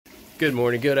Good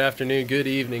morning, good afternoon, good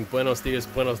evening, buenos dias,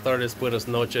 buenos tardes, buenos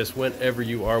noches, whenever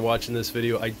you are watching this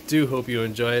video. I do hope you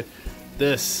enjoy it.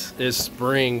 This is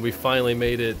spring. We finally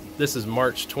made it. This is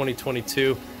March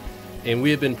 2022, and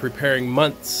we have been preparing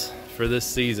months for this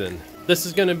season. This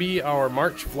is going to be our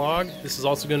March vlog. This is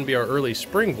also going to be our early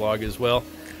spring vlog as well.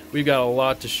 We've got a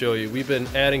lot to show you. We've been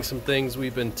adding some things,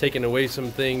 we've been taking away some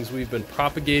things, we've been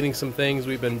propagating some things,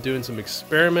 we've been doing some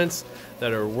experiments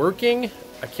that are working.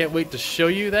 I can't wait to show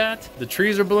you that. The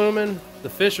trees are blooming, the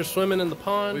fish are swimming in the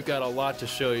pond. We've got a lot to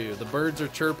show you. The birds are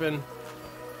chirping,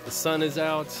 the sun is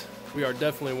out. We are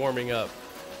definitely warming up.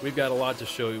 We've got a lot to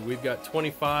show you. We've got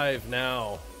 25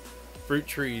 now fruit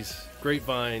trees,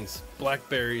 grapevines,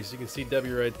 blackberries. You can see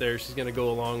Debbie right there. She's gonna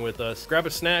go along with us. Grab a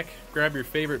snack, grab your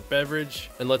favorite beverage,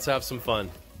 and let's have some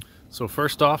fun. So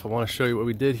first off, I wanna show you what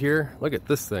we did here. Look at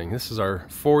this thing. This is our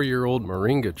 4-year-old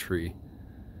moringa tree,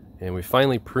 and we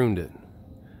finally pruned it.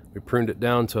 We pruned it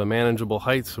down to a manageable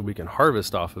height so we can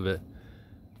harvest off of it.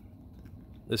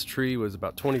 This tree was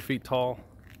about 20 feet tall,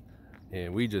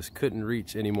 and we just couldn't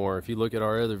reach anymore. If you look at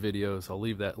our other videos, I'll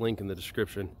leave that link in the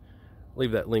description.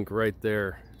 Leave that link right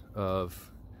there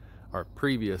of our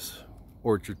previous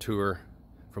orchard tour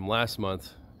from last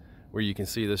month, where you can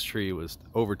see this tree was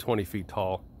over 20 feet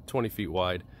tall, 20 feet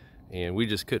wide, and we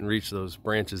just couldn't reach those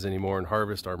branches anymore and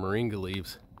harvest our moringa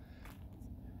leaves.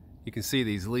 You can see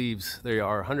these leaves, they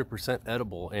are 100%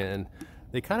 edible, and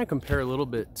they kind of compare a little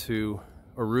bit to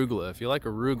arugula. If you like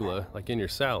arugula, like in your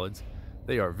salads,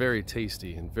 they are very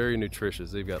tasty and very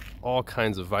nutritious. They've got all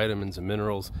kinds of vitamins and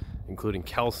minerals, including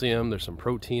calcium. There's some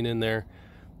protein in there.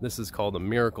 This is called a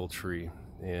miracle tree,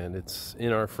 and it's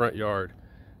in our front yard,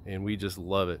 and we just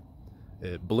love it.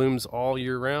 It blooms all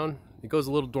year round. It goes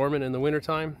a little dormant in the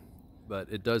wintertime, but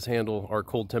it does handle our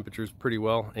cold temperatures pretty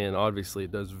well, and obviously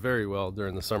it does very well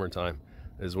during the summertime,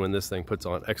 is when this thing puts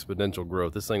on exponential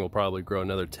growth. This thing will probably grow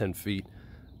another 10 feet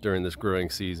during this growing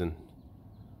season.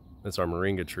 That's our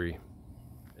moringa tree.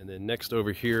 And then next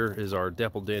over here is our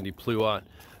dapple dandy pluot.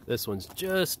 This one's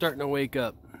just starting to wake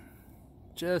up.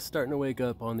 Just starting to wake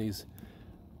up on these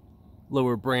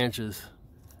lower branches.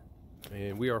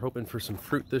 And we are hoping for some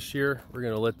fruit this year. We're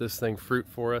gonna let this thing fruit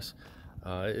for us.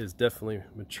 It is definitely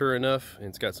mature enough, and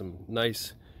it's got some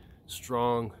nice,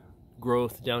 strong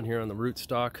growth down here on the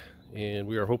rootstock, and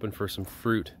we are hoping for some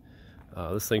fruit.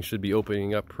 This thing should be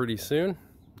opening up pretty soon,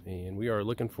 and we are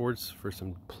looking forward for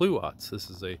some pluots. This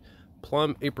is a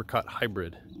plum apricot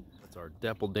hybrid. That's our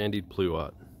dapple dandied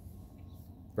pluot,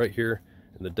 right here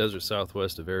in the desert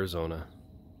southwest of Arizona.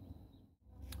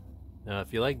 Now,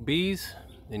 if you like bees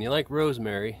and you like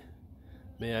rosemary,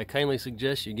 may I kindly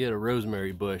suggest you get a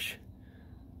rosemary bush.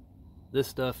 This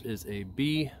stuff is a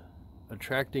bee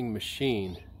attracting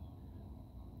machine,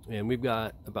 and we've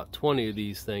got about 20 of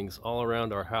these things all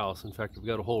around our house. In fact, we've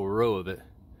got a whole row of it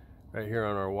right here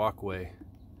on our walkway,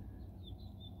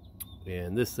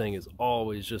 and this thing is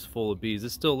always just full of bees.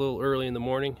 It's still a little early in the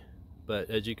morning, but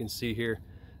as you can see here,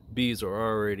 bees are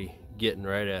already getting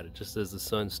right at it just as the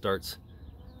sun starts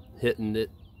hitting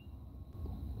it.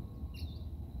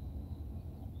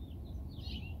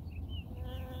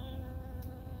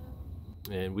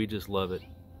 And we just love it.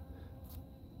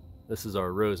 This is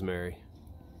our rosemary.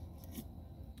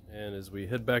 And as we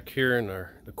head back here in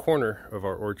the corner of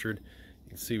our orchard, you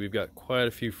can see we've got quite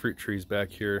a few fruit trees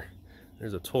back here.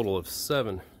 There's a total of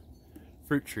 7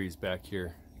 fruit trees back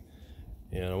here.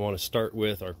 And I want to start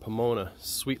with our Pomona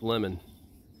sweet lemon.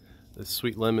 This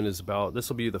sweet lemon is this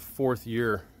will be the 4th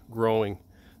year growing.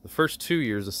 The first 2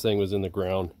 years this thing was in the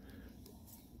ground.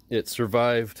 It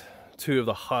survived 2 of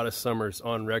the hottest summers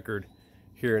on record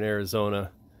here in Arizona,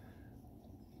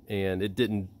 and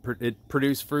it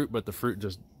produced fruit, but the fruit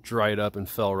just dried up and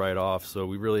fell right off, so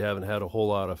we really haven't had a whole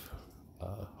lot of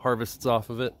harvests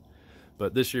off of it.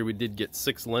 But this year we did get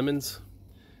 6 lemons,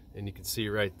 and you can see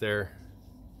right there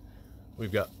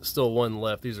we've got still 1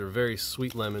 left. These are very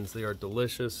sweet lemons. They are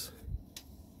delicious.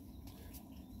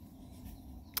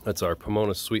 That's our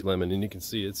Pomona sweet lemon, and you can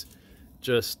see it's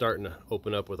just starting to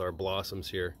open up with our blossoms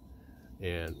here.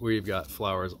 And we've got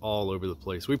flowers all over the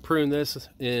place. We pruned this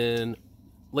in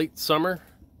late summer.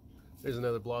 There's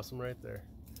another blossom right there.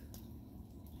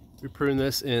 We pruned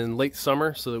this in late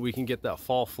summer so that we can get that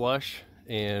fall flush.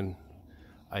 And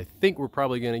I think we're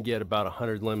probably gonna get about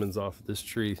 100 lemons off of this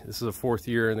tree. This is a 4th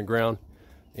year in the ground,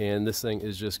 and this thing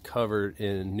is just covered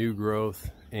in new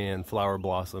growth and flower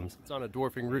blossoms. It's on a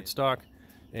dwarfing rootstock,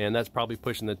 and that's probably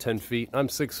pushing the 10 feet. I'm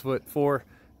 6'4", and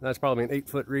that's probably an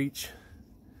 8-foot reach.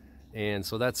 And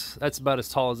so that's about as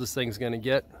tall as this thing's gonna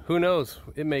get. Who knows,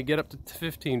 it may get up to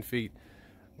 15 feet.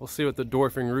 We'll see what the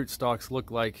dwarfing rootstocks look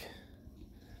like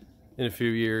in a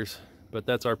few years. but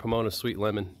that's our Pomona sweet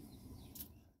lemon.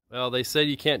 Well, they said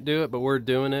you can't do it, but we're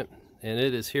doing it, and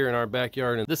it is here in our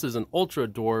backyard. And this is an ultra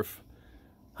dwarf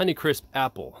Honeycrisp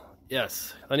apple.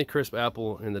 Yes, Honeycrisp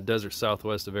apple in the desert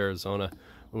southwest of Arizona.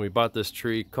 When we bought this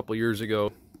tree a couple years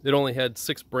ago, it only had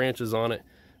 6 branches on it,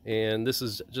 and this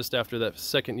is just after that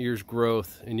 2nd year's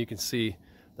growth, and you can see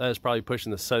that is probably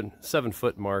pushing the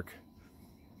 7-foot mark.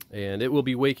 And it will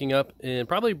be waking up in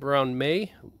probably around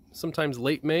May, sometimes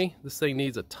late May. This thing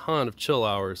needs a ton of chill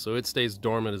hours, so it stays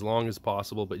dormant as long as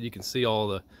possible. But you can see all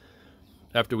the,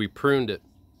 after we pruned it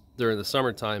during the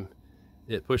summertime,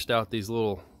 it pushed out these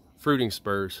little fruiting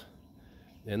spurs,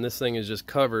 and this thing is just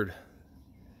covered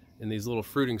in these little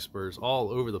fruiting spurs all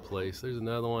over the place. There's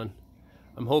another one.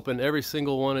 I'm hoping every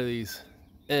single one of these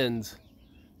ends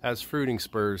has fruiting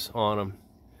spurs on them,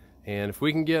 and if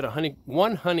we can get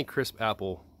one Honeycrisp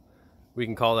apple, we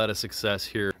can call that a success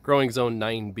here. Growing zone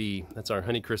 9B, that's our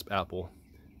Honeycrisp apple.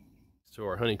 So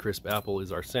our Honeycrisp apple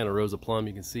is our Santa Rosa plum.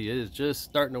 You can see it is just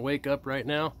starting to wake up right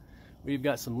now. We've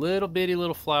got some little bitty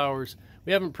little flowers.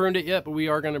 We haven't pruned it yet, but we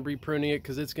are going to be pruning it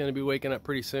because it's going to be waking up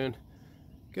pretty soon.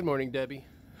 Good morning, Debbie.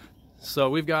 So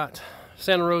we've got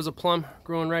Santa Rosa plum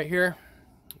growing right here,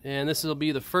 and this will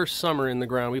be the first summer in the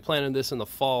ground. We planted this in the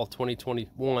fall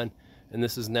 2021, and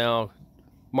this is now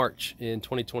March in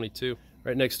 2022.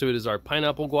 Right next to it is our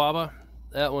pineapple guava.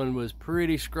 That one was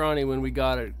pretty scrawny when we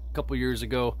got it a couple years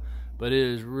ago, but it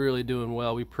is really doing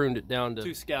well. We pruned it down to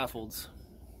 2 scaffolds,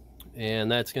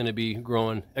 and that's going to be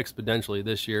growing exponentially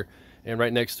this year. And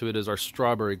right next to it is our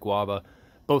strawberry guava.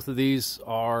 Both of these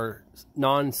are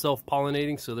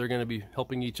non-self-pollinating, so they're going to be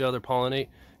helping each other pollinate,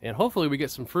 and hopefully we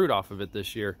get some fruit off of it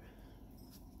this year.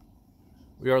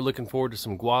 We are looking forward to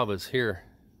some guavas here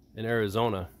in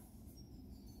Arizona.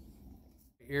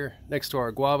 Here next to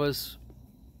our guavas,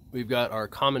 we've got our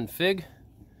common fig.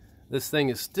 This thing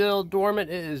is still dormant.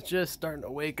 It is just starting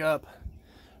to wake up.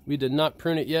 We did not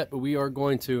prune it yet, but we are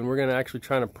going to, and we're going to actually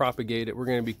try to propagate it. We're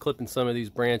going to be clipping some of these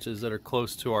branches that are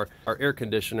close to our air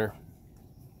conditioner,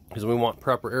 because we want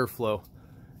proper airflow.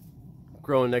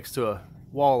 Growing next to a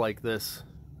wall like this,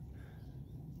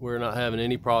 we're not having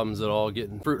any problems at all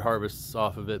getting fruit harvests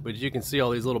off of it. But as you can see,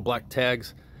 all these little black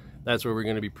tags, that's where we're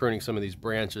going to be pruning some of these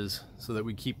branches so that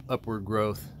we keep upward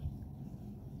growth.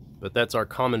 But that's our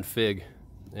common fig,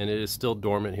 and it is still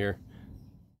dormant here.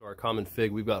 Our common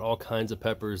fig, we've got all kinds of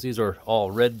peppers. These are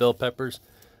all red bell peppers.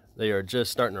 They are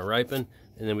just starting to ripen.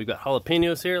 And then we've got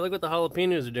jalapenos here. Look what the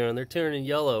jalapenos are doing. They're turning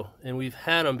yellow, and we've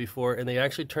had them before, and they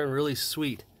actually turn really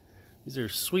sweet. These are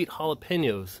sweet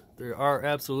jalapenos. They are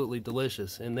absolutely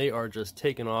delicious, and they are just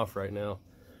taking off right now.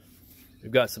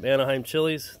 We've got some Anaheim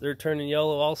chilies. They're turning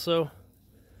yellow also.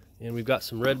 And we've got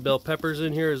some red bell peppers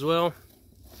in here as well.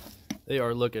 They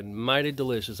are looking mighty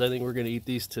delicious. I think we're going to eat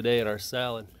these today in our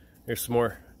salad. There's some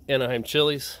more Anaheim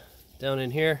chilies down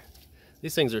in here.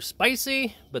 These things are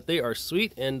spicy, but they are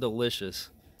sweet and delicious.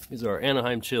 These are our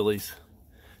Anaheim chilies.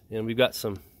 And we've got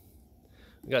some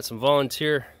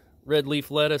volunteer red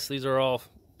leaf lettuce. These are all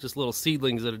just little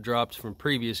seedlings that have dropped from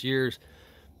previous years.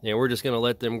 And we're just going to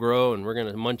let them grow, and we're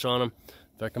going to munch on them.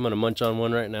 In fact, I'm going to munch on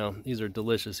one right now. These are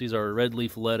delicious. These are red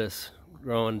leaf lettuce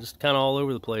growing just kind of all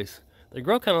over the place. They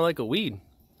grow kind of like a weed.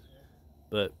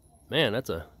 But, man, that's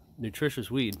a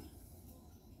nutritious weed.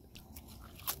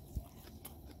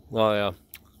 Oh, yeah.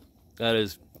 That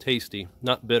is tasty.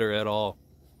 Not bitter at all.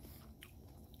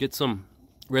 Get some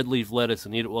red leaf lettuce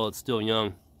and eat it while it's still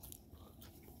young.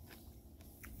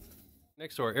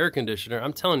 Next to our air conditioner,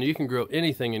 I'm telling you, you can grow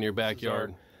anything in your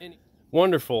backyard.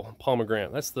 Wonderful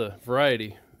pomegranate. That's the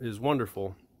variety. It is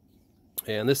wonderful.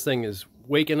 And this thing is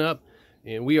waking up,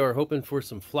 and we are hoping for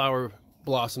some flower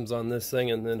blossoms on this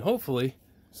thing, and then hopefully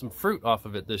some fruit off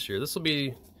of it this year. This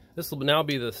will now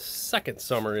be the 2nd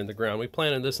summer in the ground. We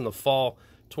planted this in the fall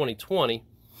 2020,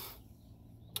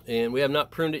 and we have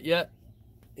not pruned it yet,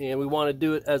 and we want to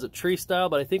do it as a tree style,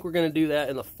 but I think we're going to do that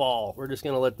in the fall. We're just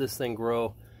going to let this thing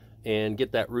grow and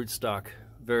get that rootstock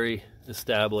very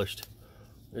established.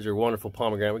 There's your wonderful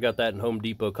pomegranate. We got that in Home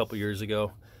Depot a couple years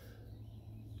ago.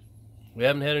 We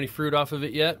haven't had any fruit off of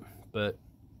it yet, but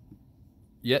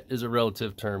yet is a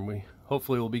relative term. We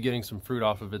hopefully will be getting some fruit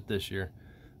off of it this year.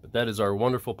 But that is our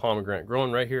wonderful pomegranate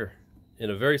growing right here in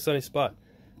a very sunny spot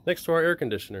next to our air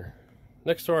conditioner,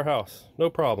 next to our house. No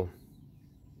problem.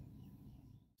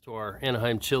 To our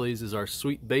Anaheim chilies is our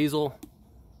sweet basil.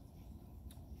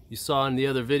 You saw in the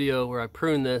other video where I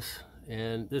pruned this,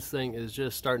 and this thing is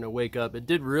just starting to wake up. It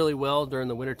did really well during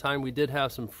the winter time. We did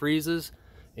have some freezes,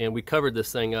 and we covered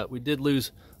this thing up. We did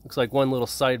lose, looks like one little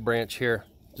side branch here,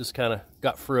 just kind of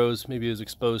got froze. Maybe it was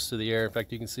exposed to the air. In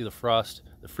fact, you can see the frost,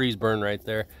 the freeze burn right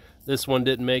there. This one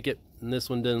didn't make it. and this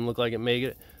one didn't look like it made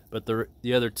it, but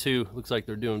the other two looks like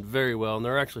they're doing very well, and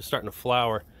they're actually starting to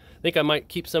flower. I think I might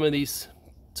keep some of these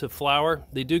to flower.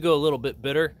 They do go a little bit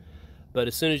bitter, but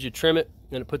as soon as you trim it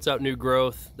and it puts out new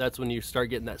growth, that's when you start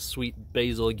getting that sweet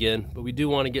basil again. But we do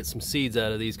want to get some seeds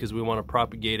out of these because we want to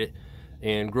propagate it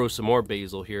and grow some more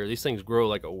basil here. These things grow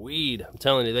like a weed. I'm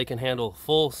telling you, they can handle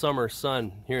full summer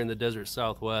sun here in the desert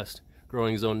Southwest,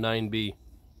 growing zone 9B.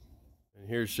 And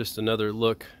here's just another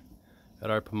look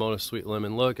at our Pomona sweet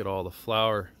lemon. Look at all the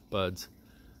flower buds.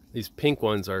 These pink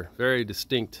ones are very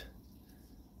distinct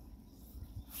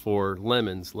for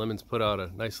lemons. Lemons put out a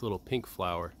nice little pink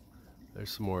flower. There's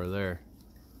some more there.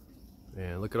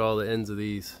 And look at all the ends of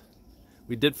these.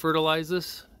 We did fertilize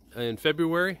this in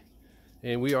February,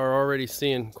 and we are already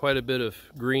seeing quite a bit of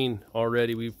green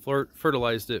already. We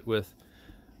fertilized it with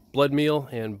blood meal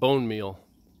and bone meal.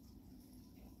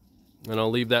 And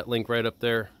I'll leave that link right up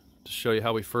there to show you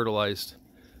how we fertilized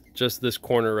just this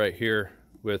corner right here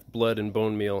with blood and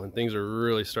bone meal, and things are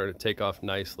really starting to take off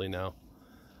nicely now.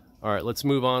 All right, let's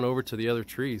move on over to the other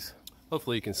trees.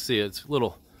 Hopefully you can see it. It's a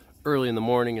little early in the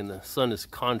morning and the sun is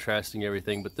contrasting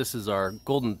everything, but this is our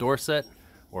golden Dorset,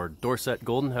 or Dorset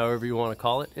golden, however you want to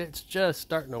call it. It's just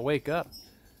starting to wake up,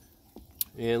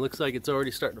 and it looks like it's already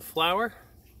starting to flower.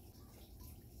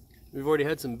 We've already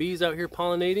had some bees out here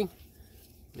pollinating,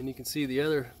 and you can see the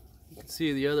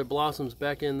other blossoms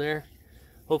back in there.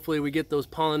 Hopefully we get those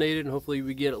pollinated, and hopefully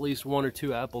we get at least 1 or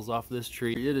 2 apples off this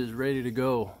tree. It is ready to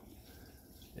go,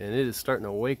 and it is starting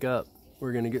to wake up.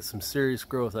 We're going to get some serious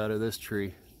growth out of this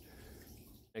tree.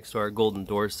 Next to our golden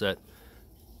Dorset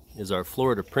is our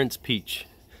Florida Prince Peach.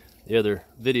 The other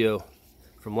video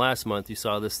from last month, you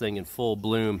saw this thing in full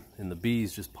bloom and the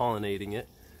bees just pollinating it.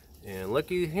 And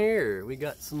looky here, we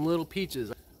got some little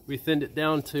peaches. We thinned it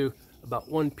down to about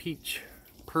 1 peach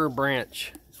per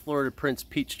branch. Florida Prince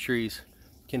peach trees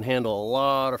can handle a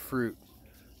lot of fruit.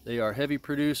 They are heavy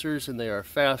producers and they are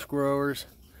fast growers.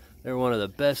 They're one of the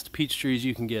best peach trees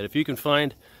you can get. If you can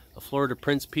find a Florida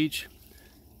Prince peach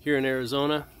here in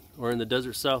Arizona or in the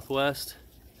desert Southwest,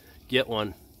 get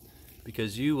one,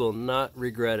 because you will not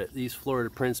regret it. These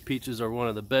Florida Prince peaches are one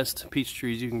of the best peach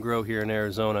trees you can grow here in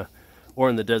Arizona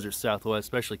or in the desert Southwest,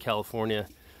 especially California,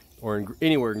 or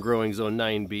anywhere in growing zone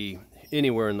 9B,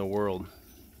 anywhere in the world.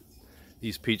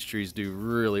 These peach trees do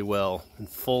really well in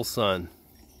full sun.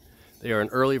 They are an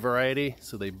early variety,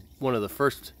 so they're one of the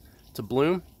first to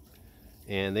bloom,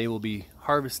 and they will be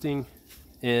harvesting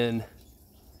in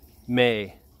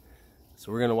May.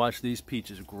 So we're going to watch these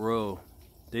peaches grow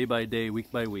day by day,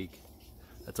 week by week.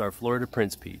 That's our Florida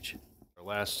Prince peach. Our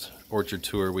last orchard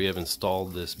tour, we have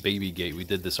installed this baby gate. We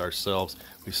did this ourselves.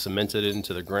 We cemented it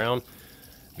into the ground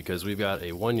because we've got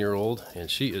a 1-year-old, and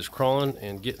she is crawling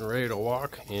and getting ready to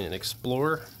walk and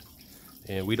explore,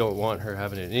 and we don't want her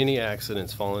having any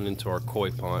accidents falling into our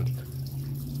koi pond.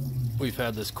 We've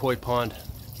had this koi pond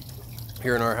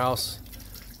here in our house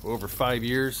for over 5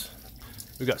 years.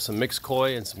 We've got some mixed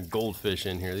koi and some goldfish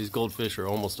in here. These goldfish are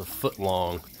almost a foot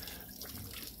long.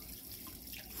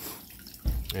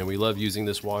 And we love using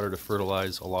this water to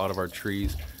fertilize a lot of our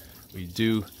trees. We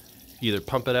do either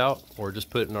pump it out or just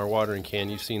put it in our watering can.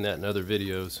 You've seen that in other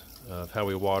videos of how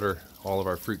we water all of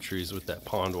our fruit trees with that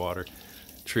pond water.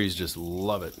 Trees just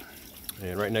love it.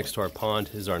 And right next to our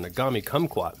pond is our Nagami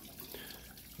kumquat.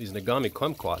 These Nagami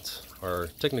kumquats are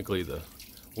technically the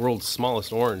world's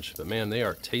smallest orange, but man, they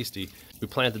are tasty. We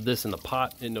planted this in the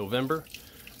pot in November,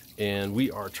 and we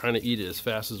are trying to eat it as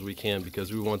fast as we can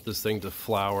because we want this thing to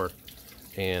flower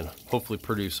and hopefully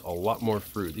produce a lot more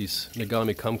fruit. These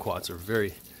Nagami kumquats are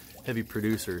very heavy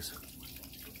producers,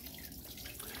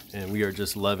 and we are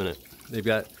just loving it. They've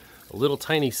got a little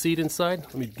tiny seed inside.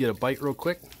 Let me get a bite real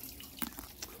quick.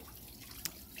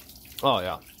 Oh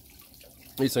yeah,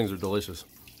 these things are delicious.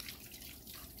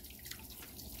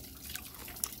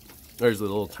 There's the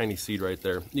little tiny seed right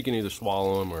there. You can either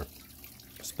swallow them or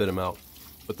spit them out.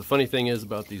 But the funny thing is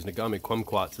about these Nagami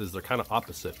kumquats is they're kind of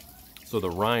opposite. So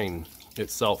the rind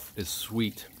itself is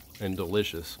sweet and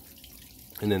delicious,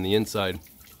 and then the inside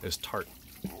is tart.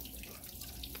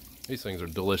 These things are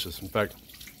delicious. In fact,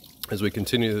 as we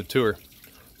continue the tour,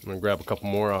 I'm gonna grab a couple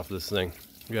more off this thing.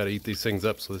 We gotta eat these things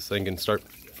up so this thing can start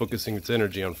focusing its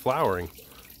energy on flowering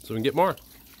so we can get more.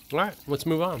 All right, let's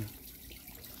move on.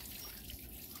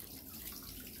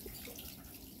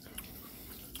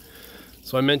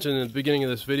 So I mentioned in the beginning of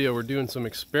this video, we're doing some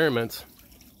experiments,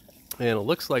 and it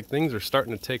looks like things are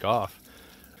starting to take off.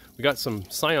 We got some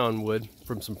scion wood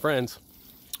from some friends,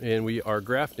 and we are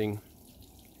grafting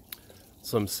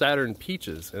some Saturn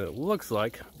peaches, and it looks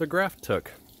like the graft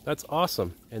took. That's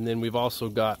awesome. And then we've also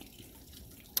got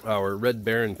our red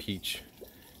baron peach,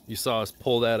 You saw us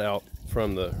pull that out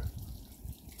from the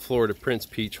Florida Prince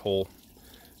Peach hole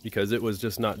because it was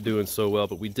just not doing so well,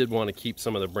 but we did want to keep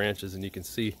some of the branches, and you can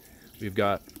see we've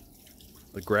got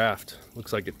the graft.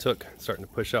 Looks like it took, starting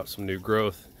to push out some new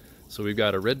growth. So we've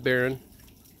got a Red Baron,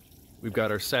 we've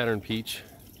got our Saturn peach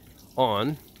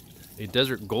on a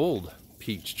Desert Gold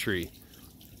peach tree.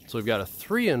 So we've got a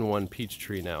 3-in-1 peach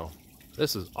tree now.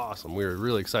 This is awesome. We're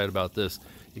really excited about this.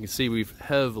 You can see we've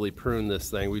heavily pruned this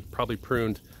thing. We've probably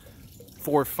pruned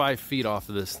 4 or 5 feet off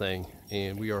of this thing,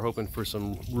 and we are hoping for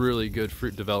some really good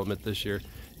fruit development this year.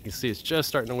 You can see it's just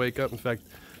starting to wake up. In fact,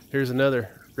 here's another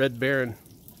Red Baron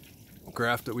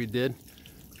graft that we did,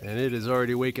 and it is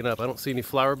already waking up. I don't see any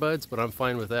flower buds, but I'm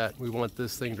fine with that. We want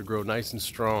this thing to grow nice and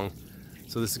strong.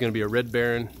 So this is going to be a Red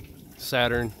Baron,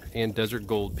 Saturn, and Desert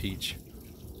Gold peach.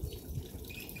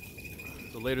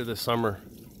 So later this summer,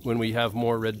 when we have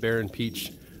more Red Baron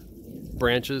peach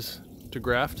branches to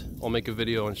graft, I'll make a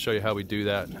video and show you how we do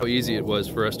that. How easy it was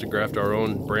for us to graft our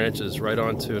own branches right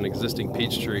onto an existing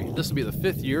peach tree. This will be the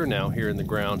 5th year now here in the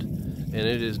ground, and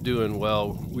it is doing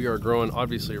well. We are growing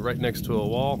obviously right next to a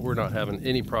wall. We're not having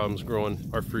any problems growing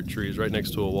our fruit trees right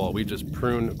next to a wall. We just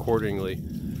prune accordingly,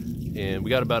 and we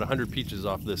got about 100 peaches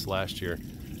off this last year,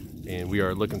 and we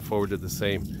are looking forward to the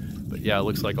same. But yeah, it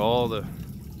looks like all the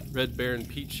Red Baron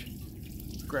peach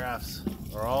grafts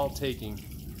are all taking.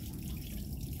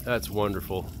 That's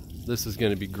wonderful. This is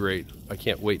going to be great. I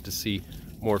can't wait to see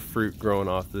more fruit growing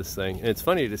off this thing. And it's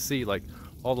funny to see, like,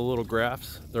 all the little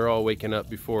grafts, they're all waking up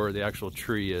before the actual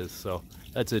tree is. So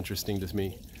that's interesting to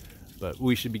me. But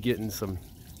we should be getting some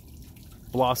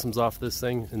blossoms off this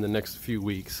thing in the next few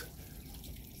weeks.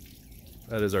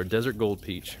 That is our Desert Gold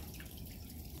peach.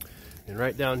 And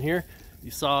right down here,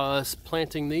 you saw us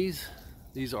planting these.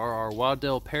 These are our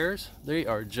Waddell pears. They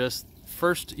are just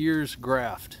first year's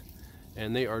graft,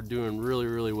 and they are doing really,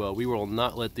 really well. We will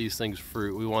not let these things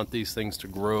fruit. We want these things to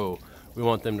grow. We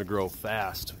want them to grow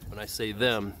fast. When I say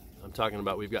them, I'm talking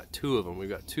about we've got 2 of them. We've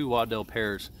got 2 Waddell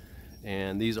pears,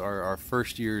 and these are our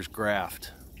first year's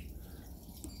graft.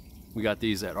 We got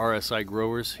these at RSI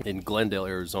Growers in Glendale,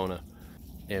 Arizona.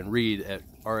 And Reed at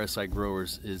RSI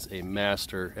Growers is a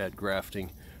master at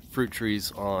grafting fruit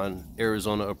trees on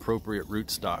Arizona appropriate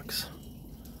rootstocks.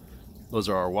 Those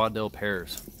are our Waddell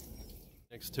pears.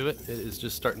 Next to it, it is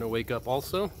just starting to wake up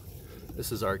also.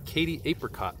 This is our Katy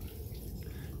apricot,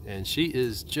 and she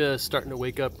is just starting to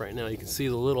wake up right now. You can see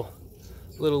the little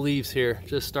leaves here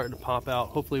just starting to pop out.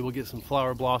 Hopefully we'll get some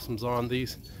flower blossoms on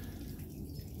these.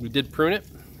 We did prune it.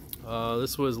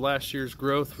 This was last year's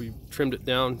growth. We trimmed it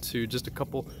down to just a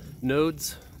couple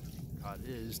nodes. God, it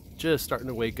is just starting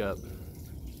to wake up.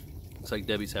 Looks like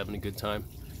Debbie's having a good time.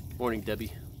 Morning,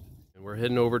 Debbie. And we're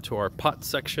heading over to our pot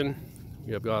section.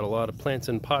 We have got a lot of plants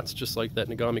in pots, just like that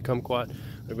Nagami kumquat.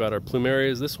 We've got our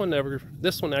plumerias. This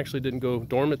one actually didn't go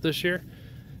dormant this year,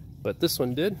 but this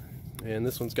one did. And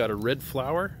this one's got a red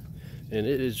flower, and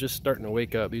it is just starting to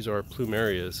wake up. These are our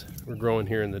plumerias. We're growing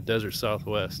here in the desert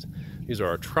Southwest. These are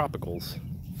our tropicals.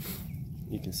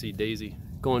 You can see Daisy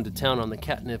going to town on the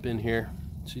catnip in here.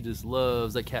 She just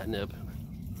loves that catnip.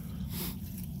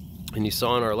 And you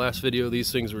saw in our last video,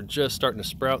 these things were just starting to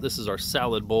sprout. This is our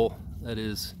salad bowl. That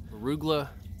is arugula,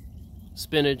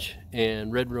 spinach,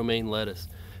 and red romaine lettuce.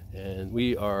 And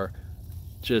we are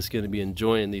just going to be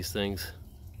enjoying these things.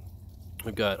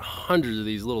 We've got hundreds of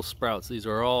these little sprouts. These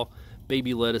are all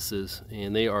baby lettuces,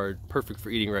 and they are perfect for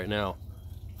eating right now.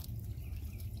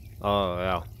 Oh,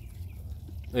 wow.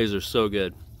 These are so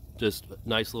good. Just a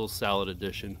nice little salad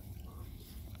addition.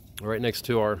 Right next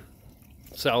to our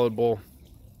salad bowl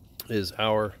is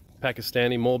our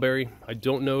Pakistani mulberry. I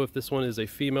don't know if this one is a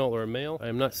female or a male. I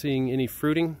am not seeing any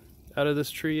fruiting out of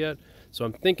this tree yet, so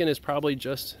I'm thinking it's probably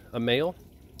just a male.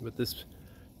 But this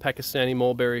Pakistani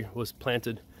mulberry was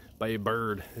planted by a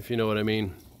bird, if you know what I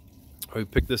mean. I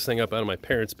picked this thing up out of my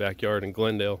parents' backyard in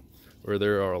Glendale, where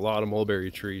there are a lot of mulberry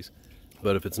trees.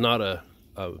 But if it's not a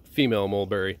female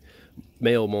mulberry,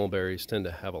 male mulberries tend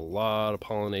to have a lot of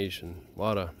pollination, a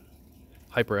lot of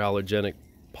hyperallergenic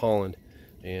pollen,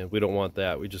 and we don't want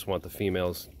that. We just want the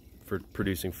females for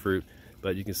producing fruit.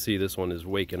 But you can see this one is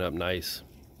waking up nice.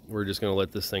 We're just going to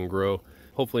let this thing grow.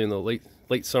 Hopefully in the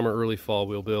late summer, early fall,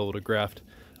 we'll be able to graft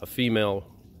a female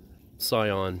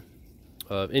scion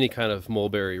of any kind of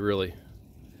mulberry, really.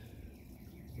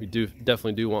 We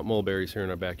definitely do want mulberries here in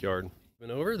our backyard.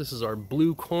 Over, this is our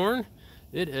blue corn.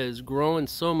 It is growing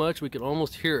so much we can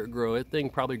almost hear it grow. That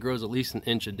thing probably grows at least an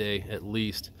inch a day, at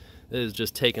least. It is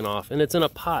just taking off, and it's in a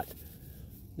pot.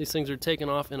 These things are taking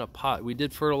off in a pot. We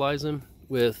did fertilize them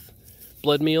with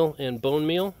blood meal and bone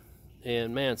meal,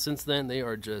 and man, since then they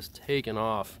are just taking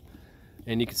off.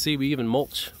 And you can see we even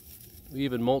mulch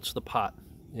the pot,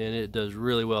 and it does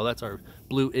really well. That's our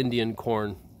blue Indian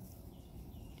corn.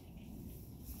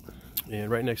 And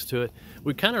right next to it,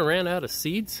 we kind of ran out of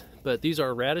seeds, but these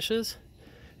are radishes.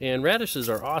 And radishes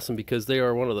are awesome because they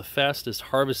are one of the fastest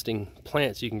harvesting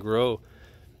plants you can grow.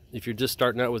 If you're just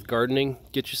starting out with gardening,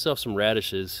 get yourself some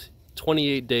radishes.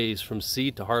 28 days from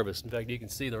seed to harvest. In fact, you can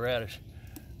see the radish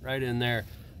right in there.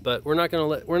 But we're not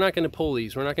gonna pull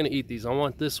these. We're not gonna eat these. I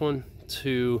want this one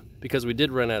to, because we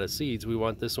did run out of seeds, we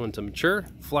want this one to mature,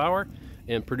 flower,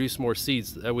 and produce more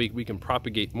seeds. That way we can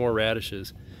propagate more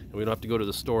radishes, and we don't have to go to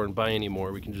the store and buy any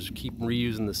more. We can just keep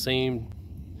reusing the same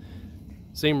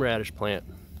radish plant.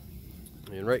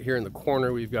 And right here in the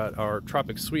corner, we've got our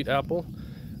tropic sweet apple.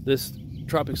 This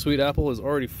tropic sweet apple is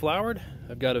already flowered.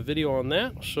 I've got a video on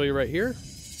that. I'll show you right here.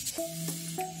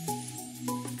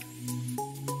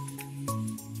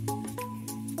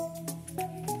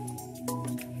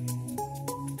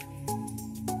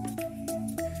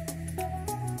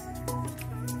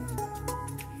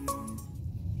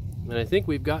 And I think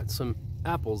we've got some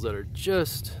apples that are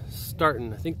just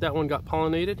starting. I think that one got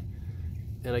pollinated,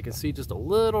 and I can see just a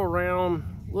little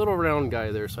round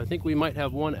guy there. So I think we might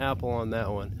have one apple on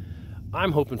that one.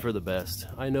 I'm hoping for the best.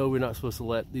 I know we're not supposed to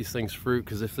let these things fruit,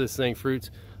 because if this thing fruits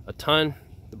a ton,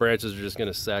 the branches are just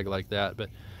gonna sag like that. But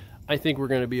I think we're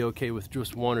gonna be okay with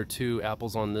just 1 or 2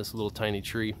 apples on this little tiny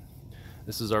tree.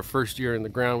 This is our first year in the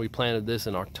ground. We planted this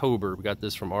in October. We got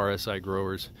this from RSI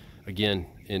Growers, again,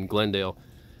 in Glendale.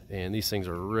 And these things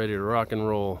are ready to rock and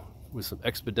roll with some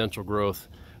exponential growth.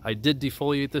 I did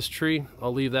defoliate this tree.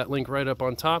 I'll leave that link right up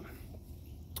on top.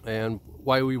 And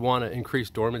why we want to increase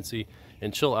dormancy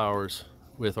and chill hours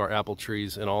with our apple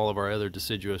trees and all of our other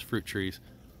deciduous fruit trees.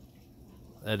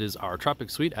 That is our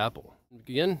tropic sweet apple.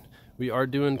 Again, we are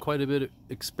doing quite a bit of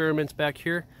experiments back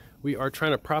here. We are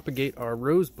trying to propagate our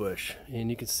rose bush, and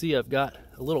you can see I've got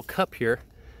a little cup here,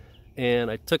 and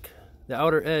I took the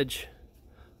outer edge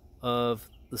of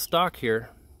the stalk here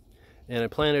and I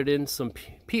planted in some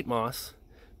peat moss,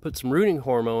 put some rooting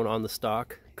hormone on the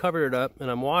stalk, covered it up,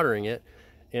 and I'm watering it.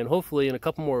 And hopefully in a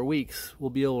couple more weeks, we'll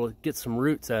be able to get some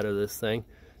roots out of this thing,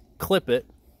 clip it,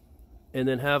 and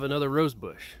then have another rose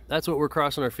bush. That's what we're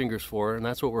crossing our fingers for, and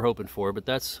that's what we're hoping for. But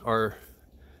that's our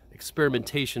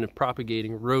experimentation of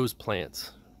propagating rose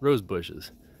plants, rose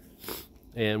bushes.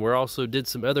 And we also did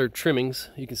some other trimmings.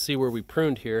 You can see where we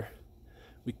pruned here.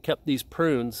 We kept these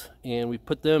prunes and we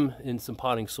put them in some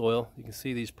potting soil. You can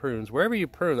see these prunes. Wherever you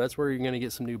prune, that's where you're going to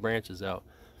get some new branches out.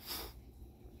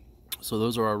 So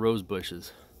those are our rose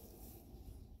bushes.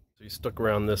 So you stuck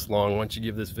around this long. Why don't you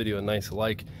give this video a nice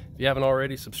like. If you haven't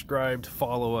already, subscribed,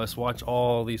 follow us, watch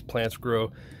all these plants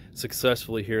grow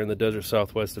successfully here in the desert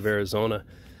southwest of Arizona.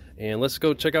 And let's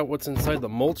go check out what's inside the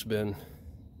mulch bin.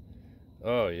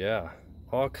 Oh yeah,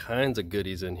 all kinds of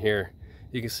goodies in here.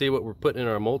 You can see what we're putting in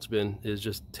our mulch bin is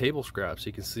just table scraps.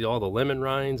 You can see all the lemon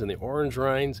rinds and the orange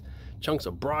rinds, chunks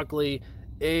of broccoli,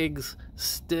 eggs,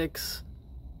 sticks,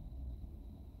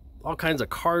 all kinds of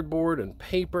cardboard and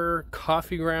paper,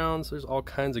 coffee grounds. There's all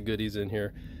kinds of goodies in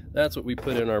here. That's what we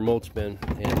put in our mulch bin,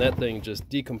 and that thing just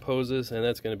decomposes, and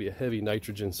that's going to be a heavy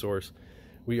nitrogen source.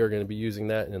 We are going to be using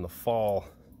that in the fall.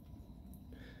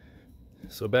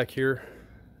 So back here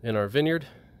in our vineyard,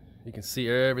 you can see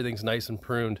everything's nice and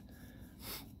pruned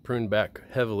back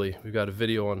heavily. We've got a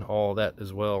video on all that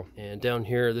as well. And down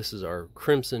here, this is our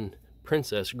Crimson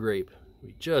Princess grape.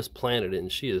 We just planted it,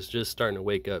 and she is just starting to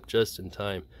wake up just in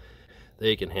time.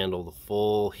 They can handle the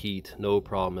full heat, no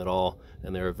problem at all,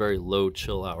 and they're a very low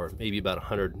chill hour, maybe about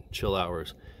 100 chill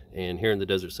hours. And here in the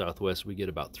desert southwest, we get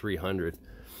about 300.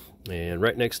 And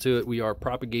right next to it, we are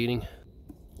propagating.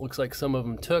 Looks like some of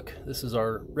them took. This is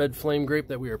our red flame grape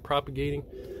that we are propagating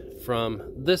from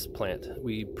this plant.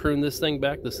 We pruned this thing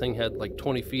back. This thing had like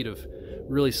 20 feet of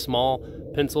really small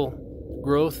pencil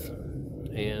growth,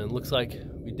 and looks like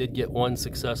we did get one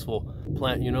successful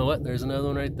plant. You know what? There's another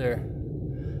one right there.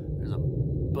 There's a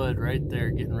bud right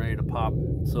there getting ready to pop.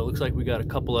 So it looks like we got a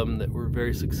couple of them that were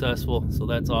very successful. So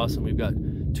that's awesome. We've got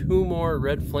 2 more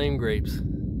red flame grapes.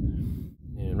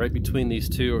 And right between these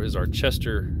two is our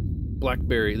Chester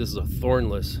blackberry. This is a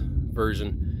thornless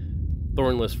version,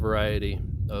 thornless variety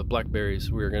of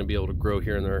blackberries we are going to be able to grow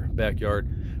here in our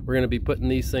backyard. We're going to be putting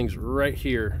these things right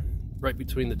here, right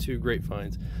between the 2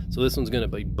 grapevines. So this one's going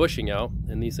to be bushing out,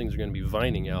 and these things are going to be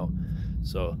vining out.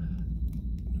 So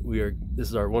this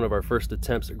is one of our first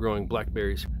attempts at growing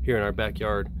blackberries here in our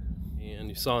backyard. And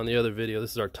you saw in the other video,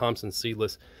 this is our Thompson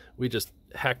seedless. We just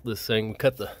hacked this thing. We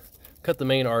cut the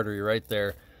main artery right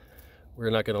there. We're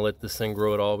not going to let this thing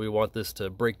grow at all. We want this to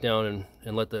break down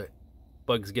and let the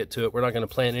bugs get to it. We're not going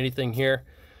to plant anything here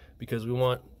because we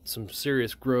want some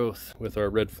serious growth with our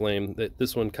red flame.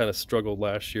 This one kind of struggled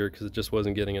last year because it just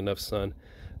wasn't getting enough sun.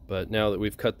 But now that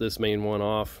we've cut this main one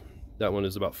off, that one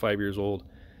is about 5 years old,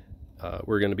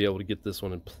 we're going to be able to get this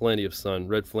one in plenty of sun.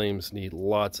 Red flames need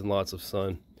lots and lots of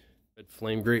sun. Red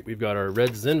flame grape, we've got our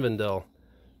red Zinfandel.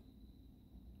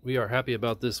 We are happy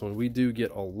about this one. We do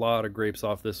get a lot of grapes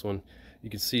off this one.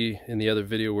 You can see in the other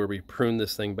video where we pruned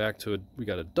this thing back to it, we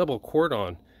got a double quart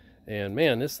on. And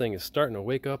man, this thing is starting to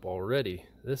wake up already.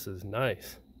 This is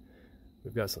nice.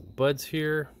 We've got some buds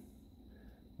here,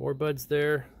 more buds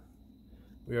there.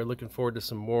 We are looking forward to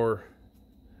some more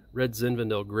red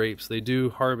Zinfandel grapes. They do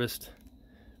harvest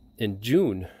in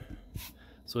June,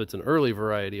 so it's an early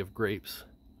variety of grapes.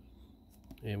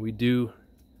 And we do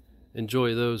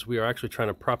enjoy those. We are actually trying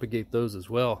to propagate those as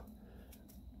well.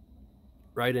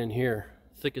 Right in here,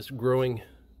 thickest growing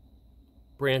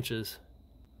branches.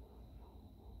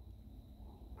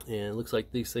 And it looks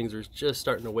like these things are just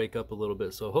starting to wake up a little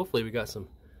bit. So hopefully we got some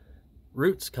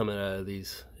roots coming out of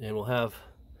these. And we'll have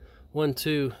 1,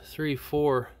 2, 3,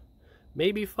 4,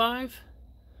 maybe 5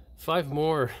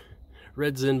 more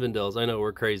red Zinfandels. I know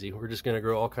we're crazy. We're just going to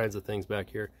grow all kinds of things back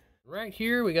here. Right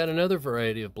here we got another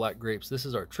variety of black grapes. This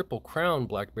is our Triple Crown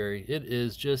blackberry. It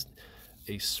is just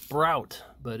a sprout,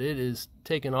 but it is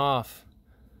taken off.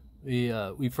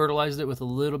 We fertilized it with a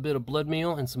little bit of blood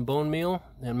meal and some bone meal,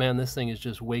 and man, this thing is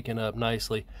just waking up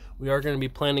nicely. We are going to be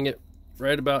planting it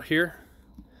right about here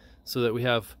so that we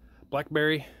have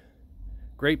blackberry,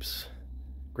 grapes,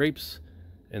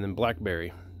 and then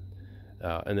blackberry,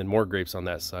 and then more grapes on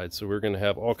that side. So we're going to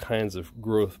have all kinds of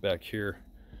growth back here,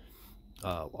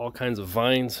 all kinds of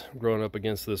vines growing up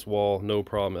against this wall, no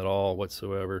problem at all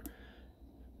whatsoever.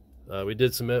 We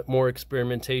did some more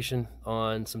experimentation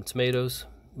on some tomatoes.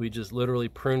 We just literally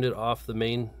pruned it off the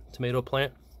main tomato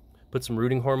plant, put some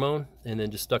rooting hormone, and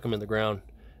then just stuck them in the ground.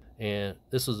 And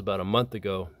this was about a month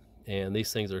ago, and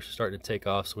these things are starting to take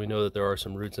off, so we know that there are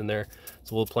some roots in there.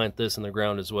 So we'll plant this in the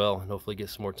ground as well and hopefully get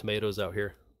some more tomatoes out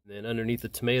here. And then underneath the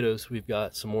tomatoes, we've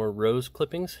got some more rose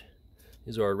clippings.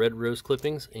 These are our red rose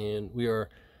clippings, and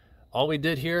all we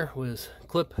did here was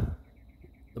clip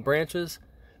the branches,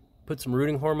 put some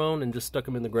rooting hormone, and just stuck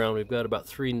them in the ground. We've got about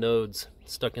 3 nodes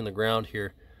stuck in the ground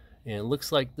here, and it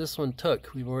looks like this one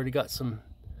took. We've already got some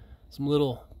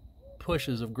little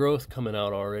pushes of growth coming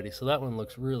out already, so that one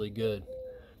looks really good.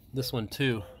 This one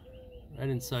too, right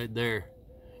inside there.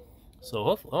 So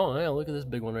hopefully, oh yeah, look at this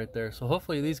big one right there. So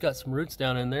hopefully these got some roots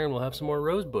down in there, and we'll have some more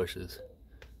rose bushes.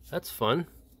 That's fun.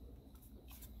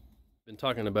 Been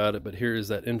talking about it, but here is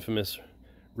that infamous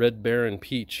red Baron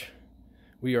peach.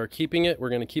 We are keeping it. We're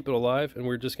going to keep it alive, and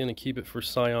we're just going to keep it for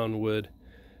scion wood.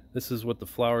 This is what the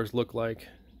flowers look like,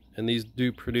 and these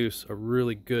do produce a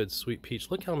really good sweet peach.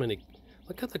 Look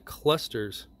at the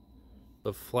clusters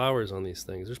of flowers on these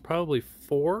things. There's probably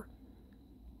four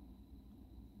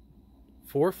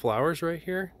flowers right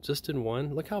here, just in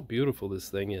one. Look how beautiful this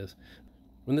thing is.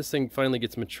 When this thing finally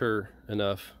gets mature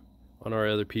enough on our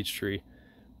other peach tree,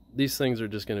 these things are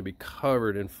just going to be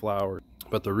covered in flowers.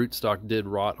 But the rootstock did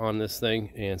rot on this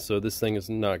thing, and so this thing is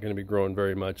not going to be growing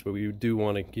very much. But we do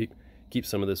want to keep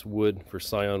some of this wood for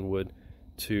scion wood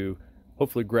to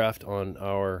hopefully graft on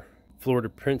our Florida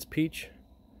Prince peach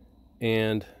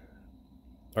and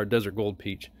our Desert Gold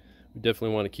peach. We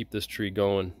definitely want to keep this tree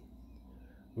going.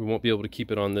 We won't be able to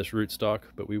keep it on this rootstock,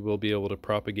 but we will be able to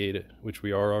propagate it, which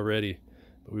we are already,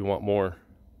 but we want more.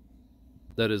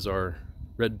 That is our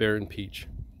Red Baron peach.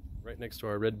 Right next to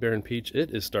our Red Baron peach,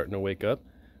 it is starting to wake up.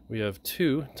 We have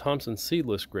 2 Thompson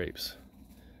seedless grapes.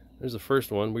 There's the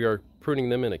first one. We are pruning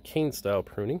them in a cane style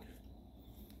pruning.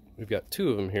 We've got 2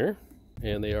 of them here,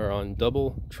 and they are on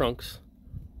double trunks,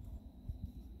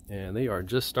 and they are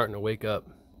just starting to wake up.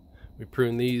 We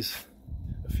pruned these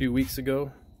a few weeks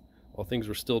ago while things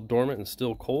were still dormant and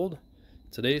still cold.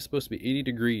 Today is supposed to be 80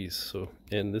 degrees,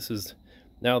 and this is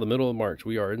now the middle of March.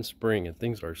 We are in spring, and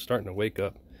things are starting to wake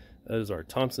up. That is our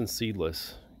Thompson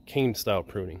seedless cane style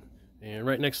pruning. And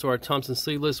right next to our Thompson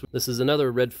seedless, this is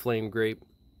another red flame grape.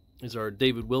 These are our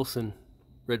David Wilson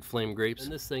red flame grapes,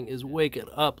 and this thing is waking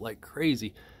up like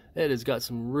crazy. It has got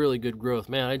some really good growth.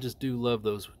 Man, I just do love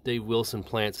those Dave Wilson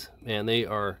plants. Man, they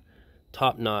are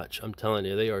top notch. I'm telling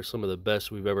you, they are some of the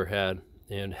best we've ever had,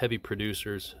 and heavy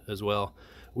producers as well.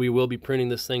 We will be pruning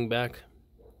this thing back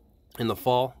in the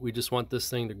fall. We just want this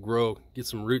thing to grow, get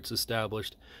some roots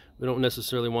established. We don't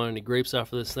necessarily want any grapes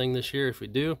off of this thing this year. If we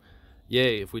do,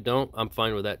 yay. If we don't, I'm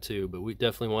fine with that too. But we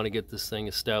definitely want to get this thing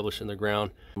established in the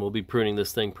ground. We'll be pruning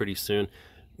this thing pretty soon.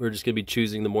 We're just going to be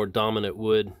choosing the more dominant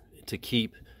wood to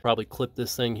keep. Probably clip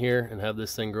this thing here and have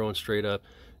this thing growing straight up.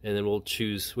 And then we'll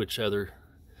choose which other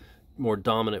more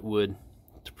dominant wood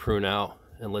to prune out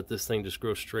and let this thing just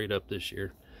grow straight up this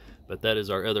year. But that is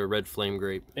our other red flame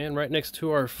grape. And right next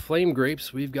to our flame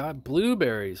grapes, we've got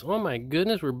blueberries. Oh my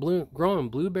goodness, we're growing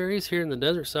blueberries here in the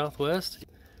desert Southwest.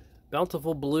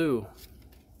 Bountiful blue.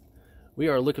 We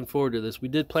are looking forward to this. We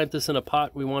did plant this in a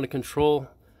pot. We want to control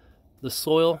the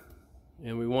soil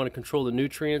and we want to control the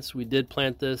nutrients. We did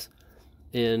plant this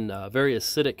in very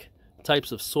acidic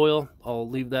types of soil. I'll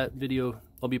leave that video.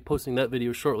 I'll be posting that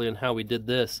video shortly on how we did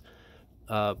this.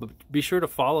 But be sure to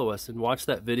follow us and watch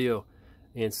that video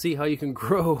and see how you can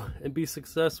grow and be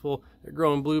successful at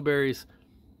growing blueberries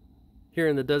here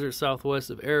in the desert Southwest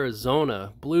of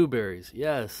Arizona. Blueberries,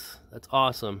 yes, that's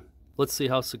awesome. Let's see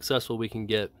how successful we can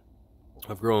get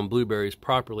of growing blueberries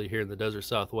properly here in the desert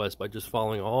Southwest by just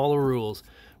following all the rules.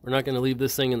 We're not going to leave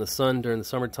this thing in the sun during the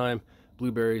summertime.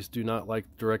 Blueberries do not like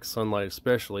direct sunlight,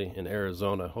 especially in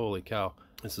Arizona. Holy cow.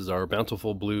 This is our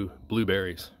bountiful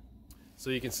blueberries. So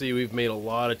you can see we've made a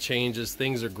lot of changes.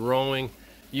 Things are growing.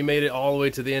 You made it all the way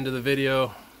to the end of the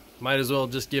video. Might as well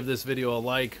just give this video a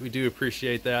like. We do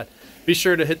appreciate that. Be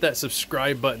sure to hit that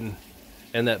subscribe button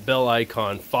and that bell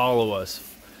icon. Follow us.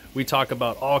 We talk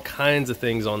about all kinds of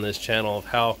things on this channel of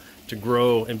how to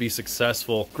grow and be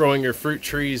successful growing your fruit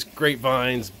trees,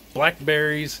 grapevines,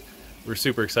 blackberries. We're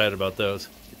super excited about those.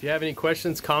 If you have any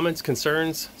questions, comments,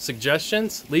 concerns,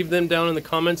 suggestions, leave them down in the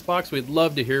comments box. We'd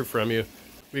love to hear from you.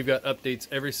 We've got updates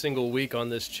every single week on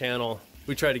this channel.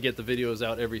 We try to get the videos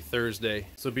out every Thursday,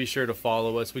 so be sure to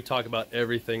follow us. We talk about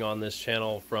everything on this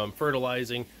channel, from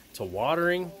fertilizing to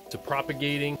watering to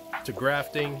propagating to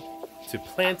grafting to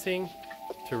planting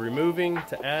to removing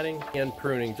to adding and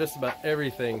pruning. Just about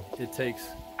everything it takes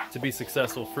to be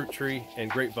successful fruit tree and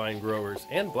grapevine growers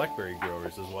and blackberry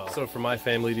growers as well. So from my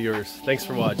family to yours, thanks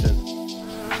for watching.